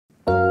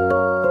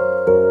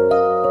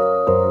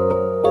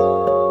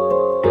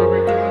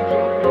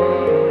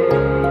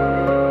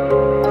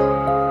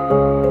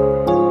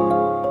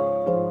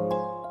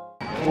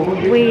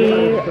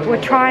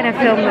trying to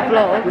film the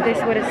vlog.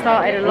 This would have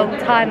started a long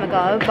time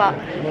ago, but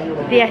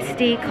the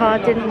SD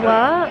card didn't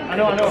work,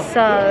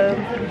 so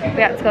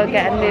we had to go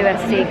get a new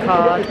SD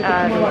card,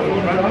 and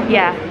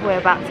yeah, we're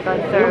about to go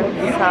through,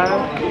 so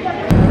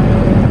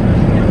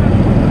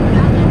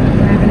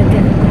we're having a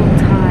difficult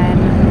time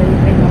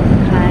moving on the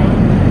plane.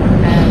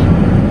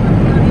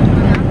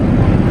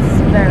 It's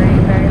very,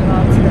 very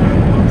hard to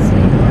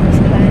sleep on this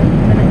plane,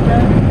 isn't it,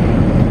 Joe?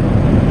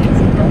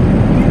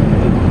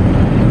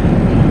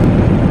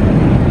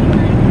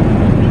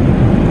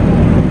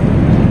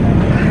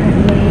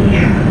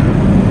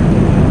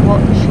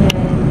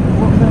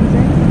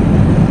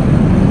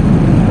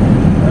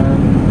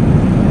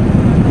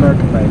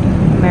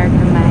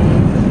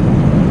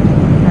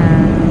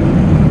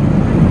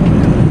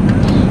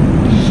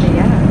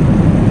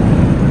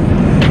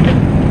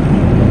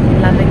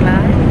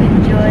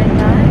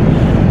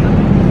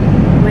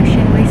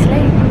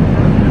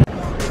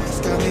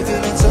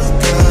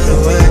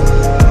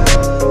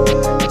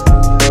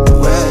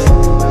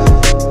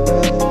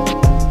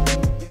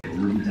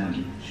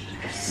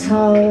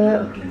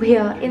 We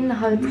are in the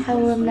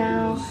hotel room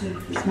now.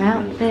 It's my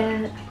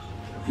outfit.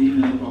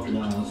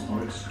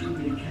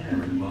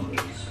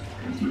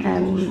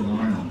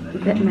 A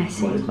bit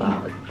messy,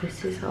 but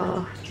this is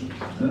our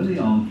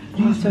bathroom.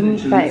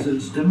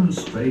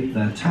 Demonstrate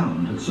their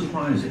talent at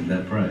surprising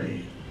their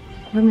prey.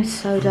 Room is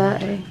so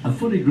dirty. A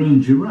fully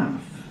grown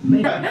giraffe.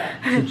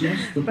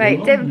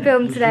 Wait, didn't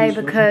film today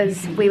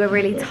because we were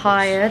really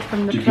tired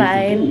from the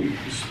plane,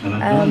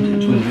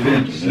 and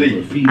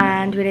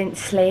we didn't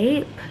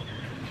sleep.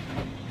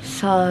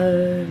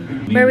 So,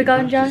 where are we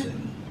going, Joe?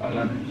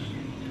 Atlantis.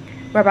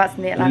 Whereabouts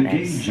in the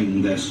Atlantis?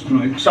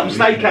 Some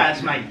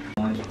steakhouse, mate.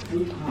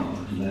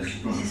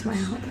 This is my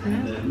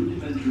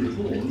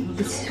outfit.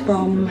 This is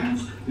from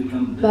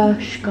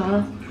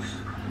Bershka.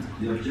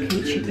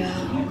 Gucci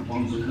Girl.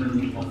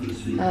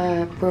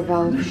 Bravo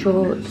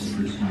shorts.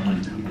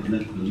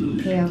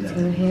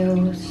 Alto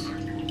heels.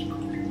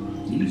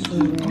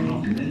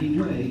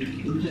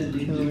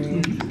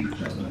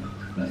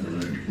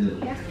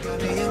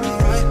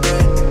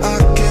 I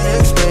can't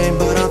explain,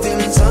 but I'm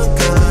feeling some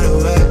kind of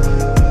way.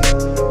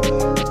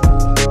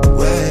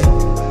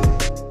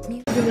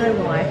 You know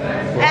why?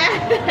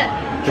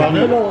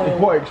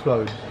 What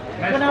explodes?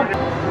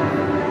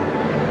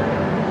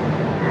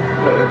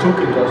 Look, they're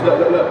talking to us. Look,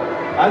 look, look.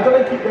 How do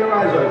they keep their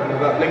eyes open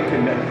without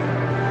blinking them?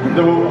 In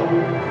the water.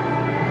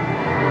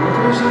 Look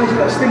at the size of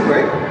that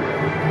stingray.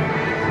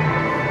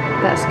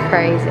 That's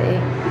crazy.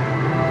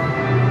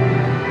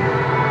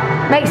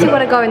 Makes you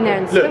want to go in there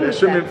and swim. Look, they're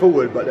swimming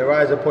forward, but their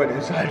eyes are pointing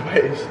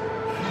sideways.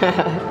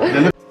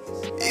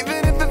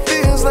 Even if it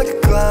feels like a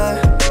climb,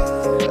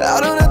 I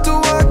don't have to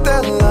walk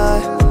that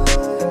line.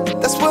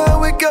 That's why I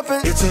wake up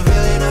and it's a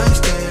really nice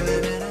day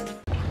living in.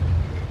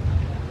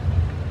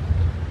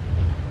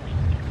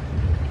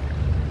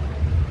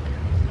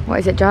 What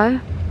is it, Joe?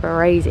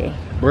 Brazy.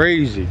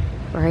 Breezy.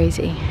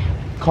 Brazy.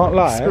 Can't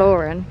lie.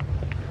 Exploring.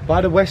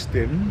 By the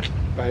Westin,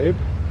 babe.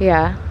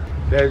 Yeah.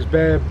 There's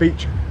bare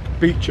beach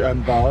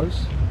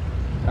bars,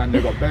 and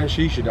they've got bare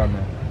shisha down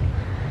there.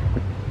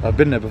 I've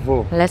been there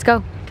before. Let's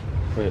go.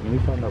 Wait, let me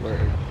find out where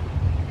it is.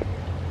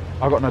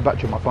 I got no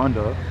battery on my phone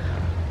though.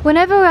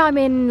 Whenever I'm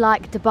in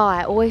like Dubai,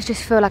 I always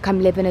just feel like I'm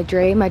living a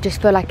dream. I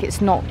just feel like it's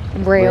not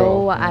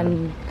real,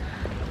 and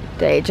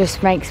it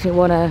just makes me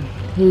want to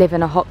live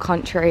in a hot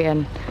country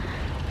and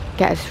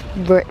get as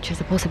rich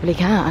as I possibly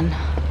can.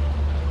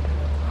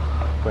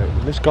 Wait,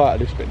 let's go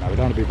out of this bit now. We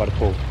don't want to be by the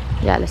pool.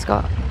 Yeah, let's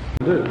go.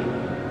 Do?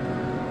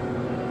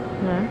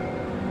 No.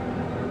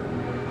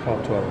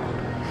 12:30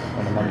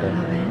 on a Monday.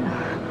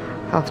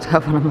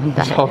 12:30 on a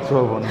Monday.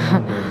 12:12 on a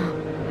Monday.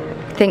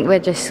 I think we're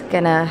just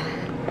gonna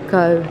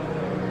go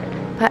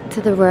back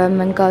to the room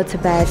and go to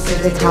bed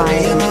because we're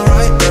tired.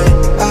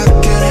 I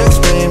can't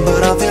explain,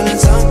 but I'm feeling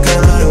some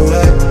kind of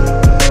way.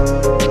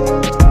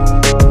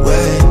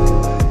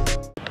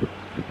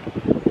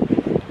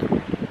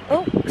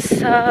 Oh,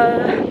 so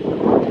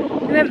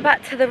we went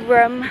back to the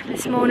room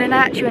this morning. I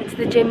actually went to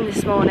the gym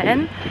this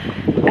morning.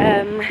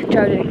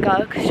 Joe didn't go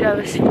because Joe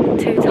was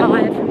too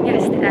tired from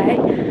yesterday.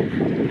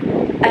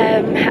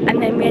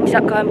 And then we ended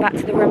up going back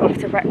to the room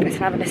after breakfast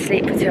and having a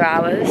sleep for 2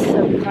 hours.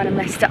 So we kind of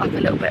messed it up a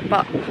little bit,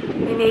 but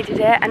we needed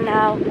it. And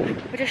now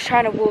we're just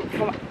trying to walk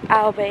from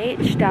our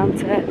beach down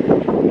to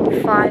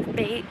 5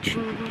 Beach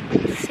and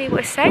see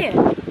what it's saying.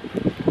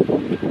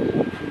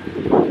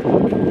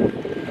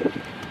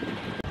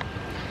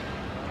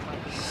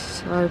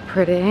 So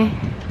pretty.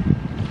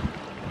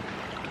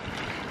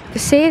 The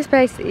sea is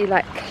basically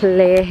like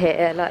clear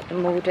here, like the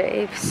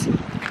Maldives.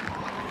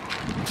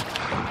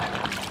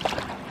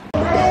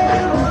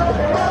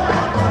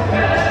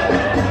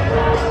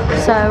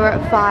 So we're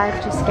at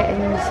 5 just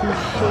getting some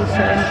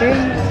shisha and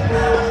drinks.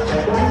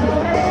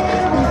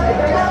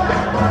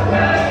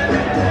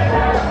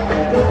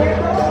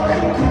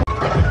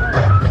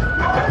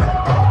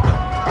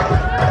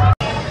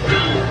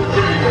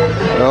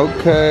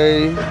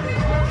 Okay.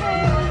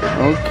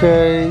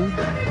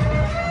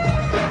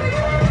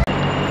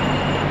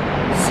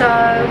 So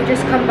we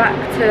just come back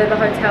to the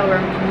hotel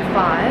room from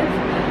 5.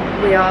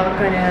 We are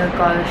gonna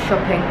go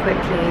shopping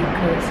quickly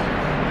because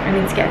I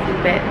need to get a few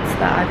bits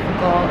that I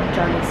forgot.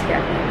 Joe needs to get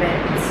a few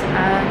bits,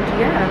 and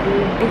yeah,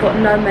 we got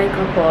no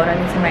makeup on. I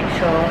need to make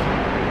sure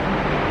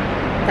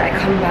that I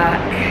come back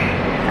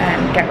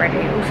and get ready.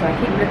 Also, I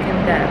keep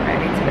looking there,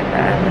 I need to look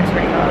there, that's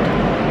really hard.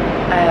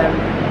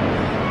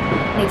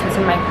 Need to put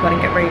some makeup on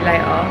and get ready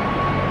later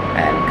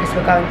because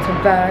we're going to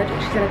Verd,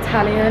 which is an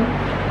Italian.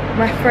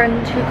 My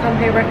friend who come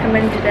here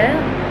recommended it.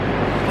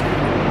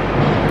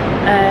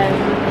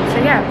 So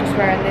yeah, I'm just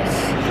wearing this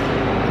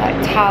like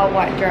towel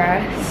white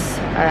dress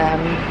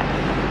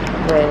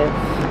with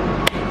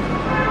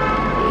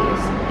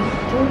these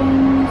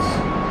Jordans.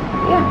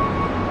 Yeah.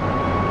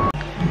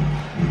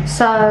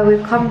 So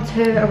we've come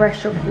to a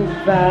restaurant called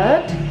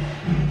Verd.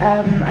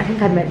 I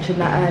think I mentioned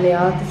that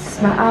earlier. This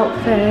is my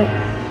outfit.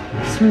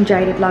 It's from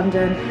Jaded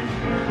London.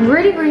 I'm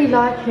really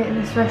liking it in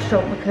this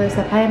restaurant because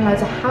they're playing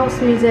loads of house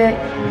music.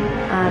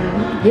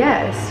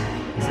 Yeah,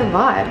 it's a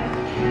vibe.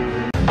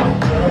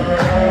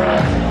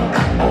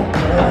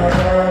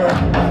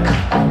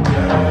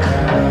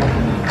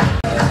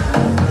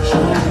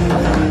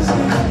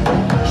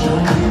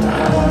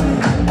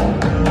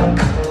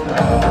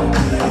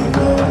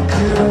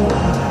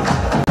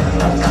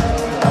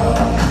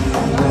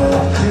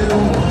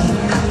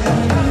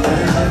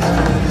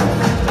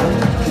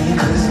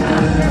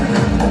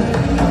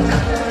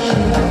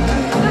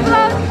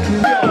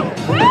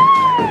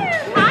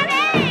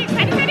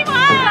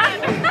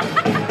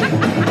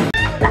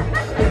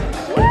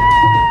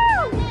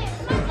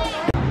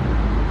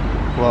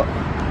 What?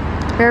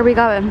 Where are we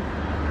going?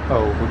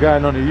 Oh, we're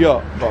going on a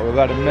yacht, but we've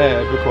had a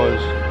mare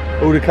because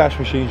all the cash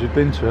machines we've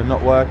been to are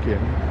not working.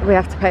 We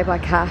have to pay by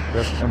cash.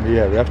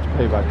 Yeah, we have to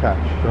pay by cash.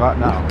 So right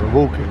now, we're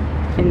walking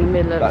In the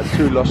middle of... like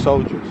two lost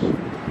soldiers.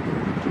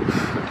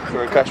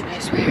 For a cash machine.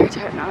 It's weird, I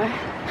don't know.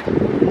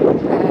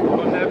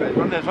 Run there, babe,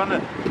 run there, run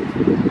there.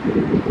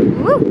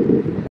 Woo!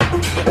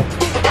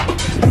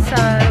 So,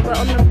 we're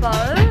on the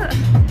boat.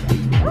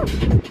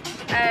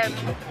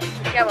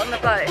 Yeah, we're on the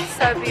boat. It's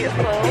so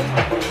beautiful.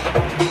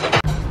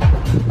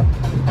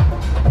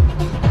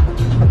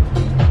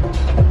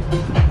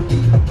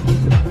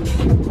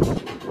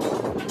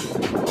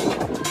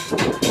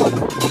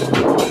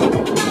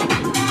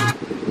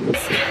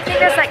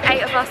 There's like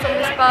 8 of us on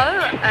this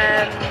boat.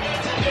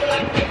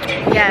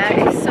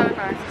 Yeah, it's so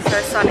nice. It's so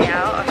sunny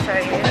out. I'll show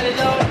you.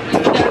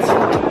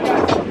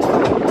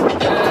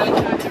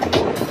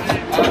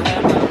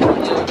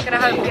 Gonna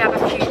hopefully have a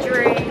few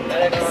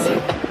drinks,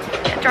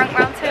 get drunk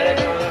round 2,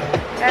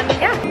 and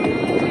yeah.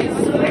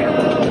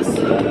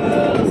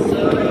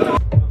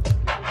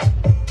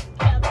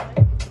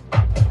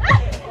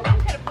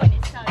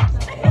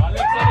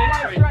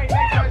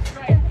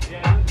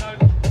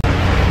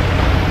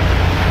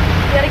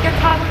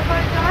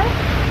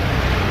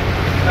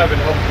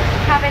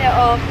 Having it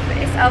off.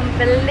 It's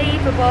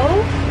unbelievable.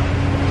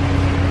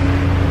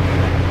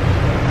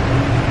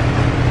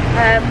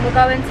 We're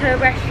going to a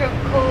restaurant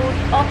called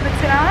Opera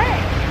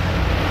tonight.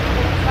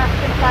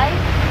 Smashing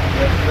place.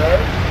 Yes, sir.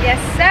 Yes,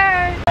 sir.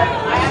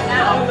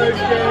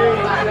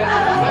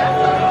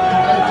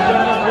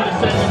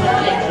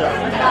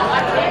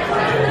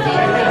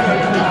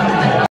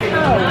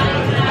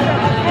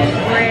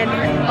 We're in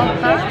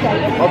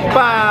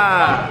Opera.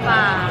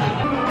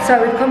 So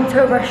we've come to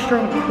a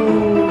restaurant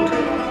called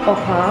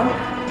Opera.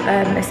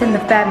 It's in the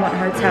Fairmont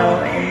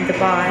Hotel in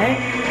Dubai.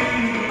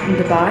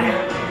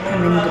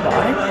 I'm in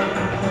Dubai,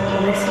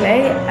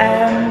 obviously.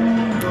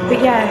 But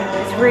yeah,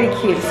 it's really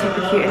cute,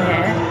 super cute in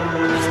here.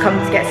 Just come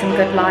to get some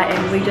good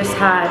lighting. We just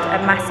had a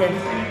massive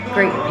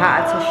Greek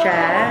platter to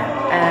share,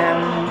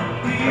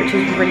 which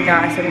was really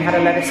nice, and we had a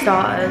load of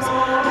starters.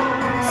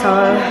 So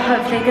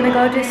hopefully gonna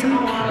go do some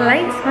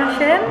plate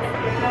smashing.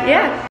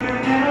 Yeah.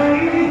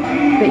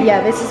 But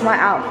yeah, this is my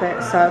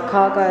outfit. So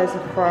cargos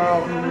are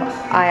from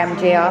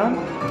IMGR.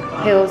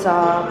 Heels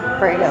are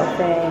Pretty Little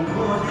Thing.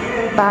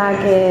 Bag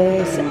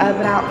is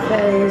Urban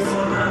Outfitters.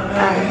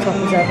 And top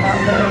is Urban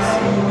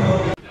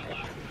Outfitters.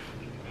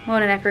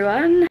 Morning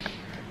everyone.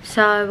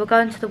 So we're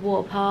going to the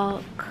water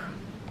park.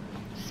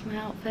 This is my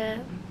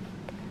outfit.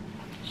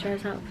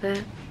 Joe's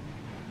outfit.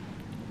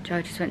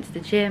 Joe just went to the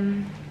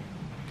gym.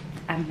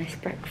 And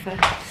missed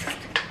breakfast.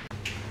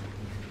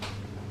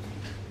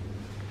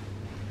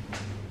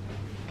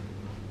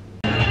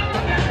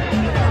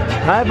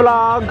 Hi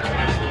vlog!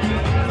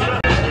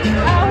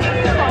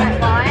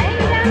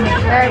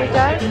 Where are we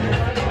going?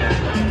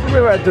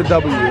 We're at the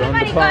W on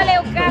the park.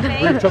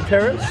 Rooftop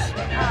terrace?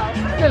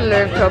 The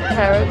rooftop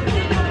terrace.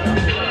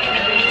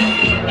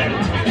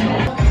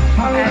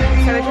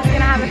 So we're just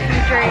going to have a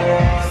few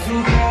drinks.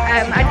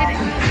 I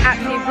didn't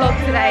actually vlog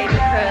today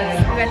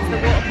because we went to the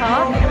water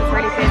park and it was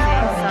really busy,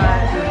 so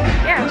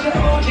yeah.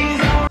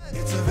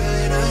 It's a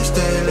really nice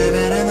day,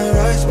 living in the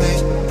right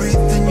space.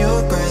 Breathing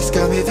your grace,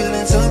 got me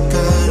feeling some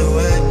kind of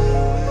way.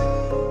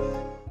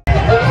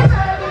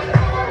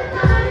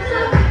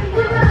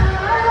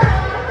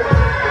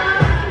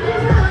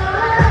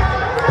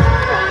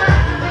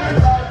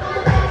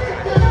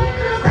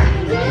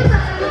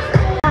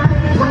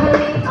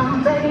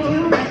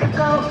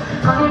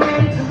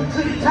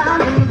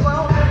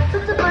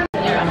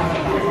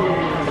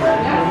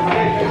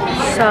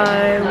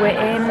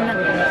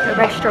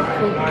 restaurant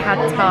called Pad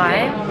Thai,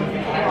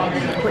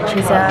 which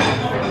is a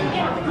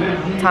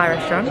Thai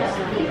restaurant.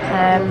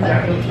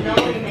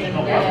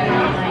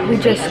 We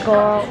just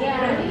got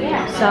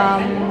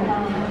some,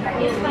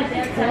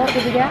 what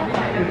did we get?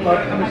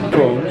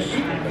 Prawns.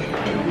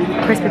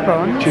 Crispy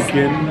prawns.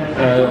 Chicken.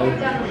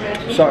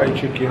 Satay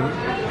chicken.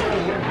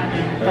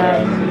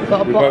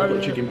 Got a we bottle. both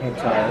got chicken pad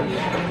thais.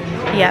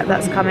 Yeah,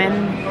 that's coming.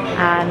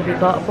 And we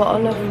got a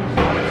bottle of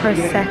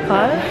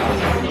Prosecco.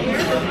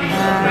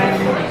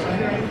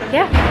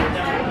 Yeah,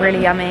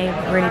 really yummy,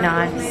 really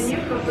nice.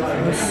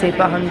 I was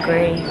super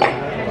hungry.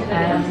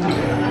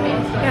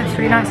 Yeah, it's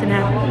really nice in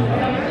here.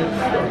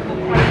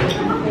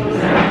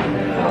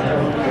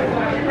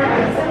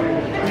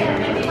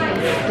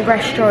 The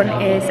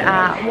restaurant is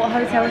at, what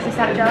hotel is this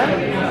at, Joe?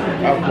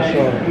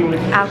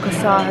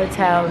 Alcazar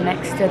Hotel,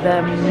 next to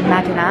the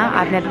Madina.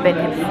 I've never been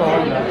here before.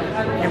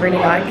 I really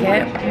like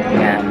it.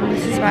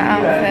 This is my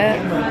outfit.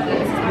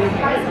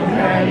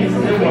 I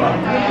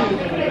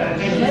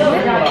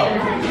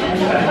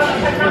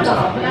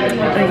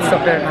need to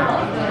stop doing that.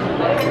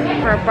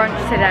 For a brunch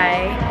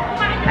today,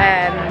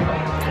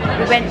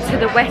 we went to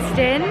the West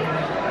Inn.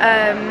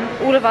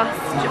 All of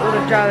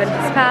Joe and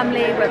his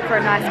family went for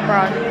a nice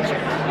brunch.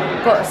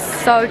 Got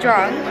so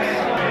drunk,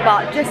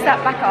 but just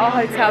sat back at our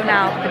hotel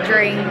now for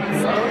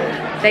drinks.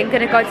 Then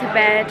gonna go to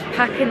bed,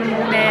 pack in the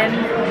morning.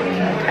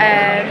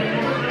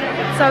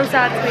 So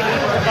sad to be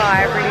leaving Dubai,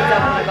 I really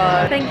don't want to go.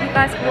 Thank you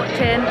guys for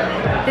watching.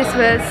 This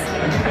was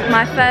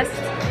my first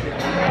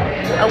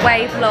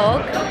away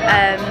vlog.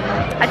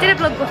 I did a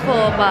vlog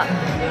before, but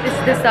this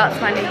is the start to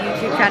my new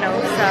YouTube channel.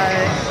 So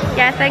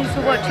yeah, thanks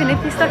for watching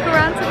if you stuck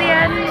around to the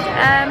end.